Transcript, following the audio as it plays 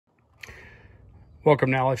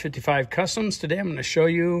Welcome to LR2 Customs. Today I'm going to show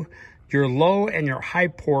you your low and your high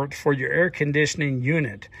port for your air conditioning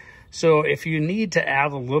unit. So if you need to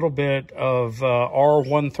add a little bit of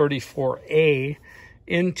R134A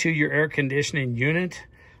into your air conditioning unit,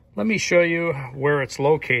 let me show you where it's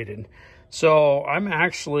located. So I'm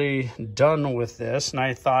actually done with this, and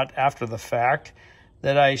I thought after the fact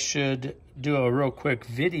that I should do a real quick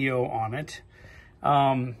video on it.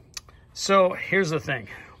 So here's the thing.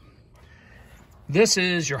 This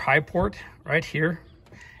is your high port right here.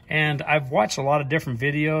 And I've watched a lot of different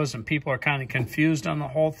videos and people are kind of confused on the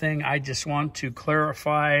whole thing. I just want to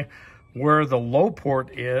clarify where the low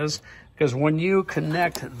port is, because when you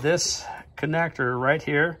connect this connector right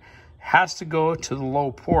here, has to go to the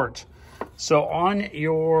low port. So on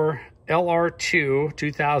your LR2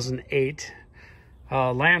 2008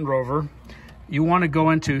 Land Rover, you want to go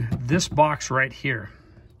into this box right here.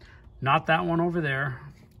 Not that one over there,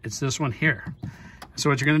 it's this one here. So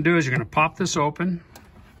what you're going to do is you're going to pop this open,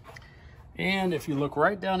 and if you look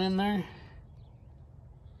right down in there,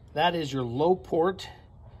 that is your low port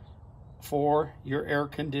for your air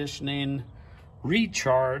conditioning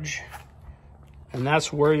recharge, and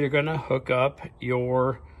that's where you're going to hook up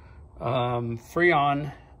your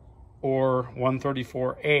Freon or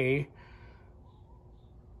 134A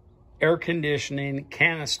air conditioning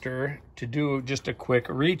canister to do just a quick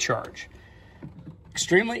recharge.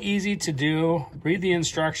 Extremely easy to do. Read the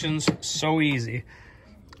instructions, so easy.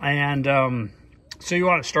 And so you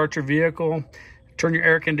want to start your vehicle, turn your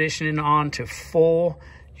air conditioning on to full.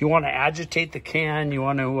 You want to agitate the can. You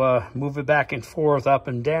want to move it back and forth, up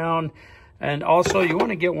and down. And also you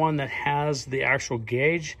want to get one that has the actual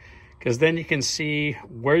gauge, because then you can see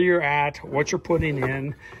where you're at, what you're putting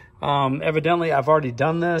in. Evidently, I've already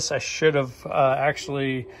done this. I should have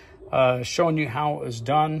actually shown you how it was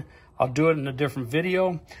done. I'll do it in a different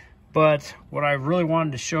video, but what I really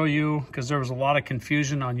wanted to show you, because there was a lot of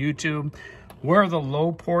confusion on YouTube, where the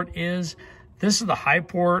low port is. This is the high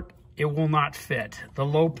port. It will not fit. The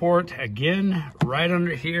low port, again, right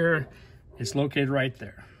under here, it's located right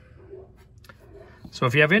there. So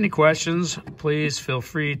if you have any questions, please feel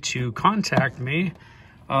free to contact me.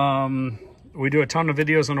 We do a ton of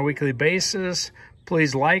videos on a weekly basis.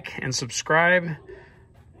 Please like and subscribe,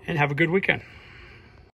 and have a good weekend.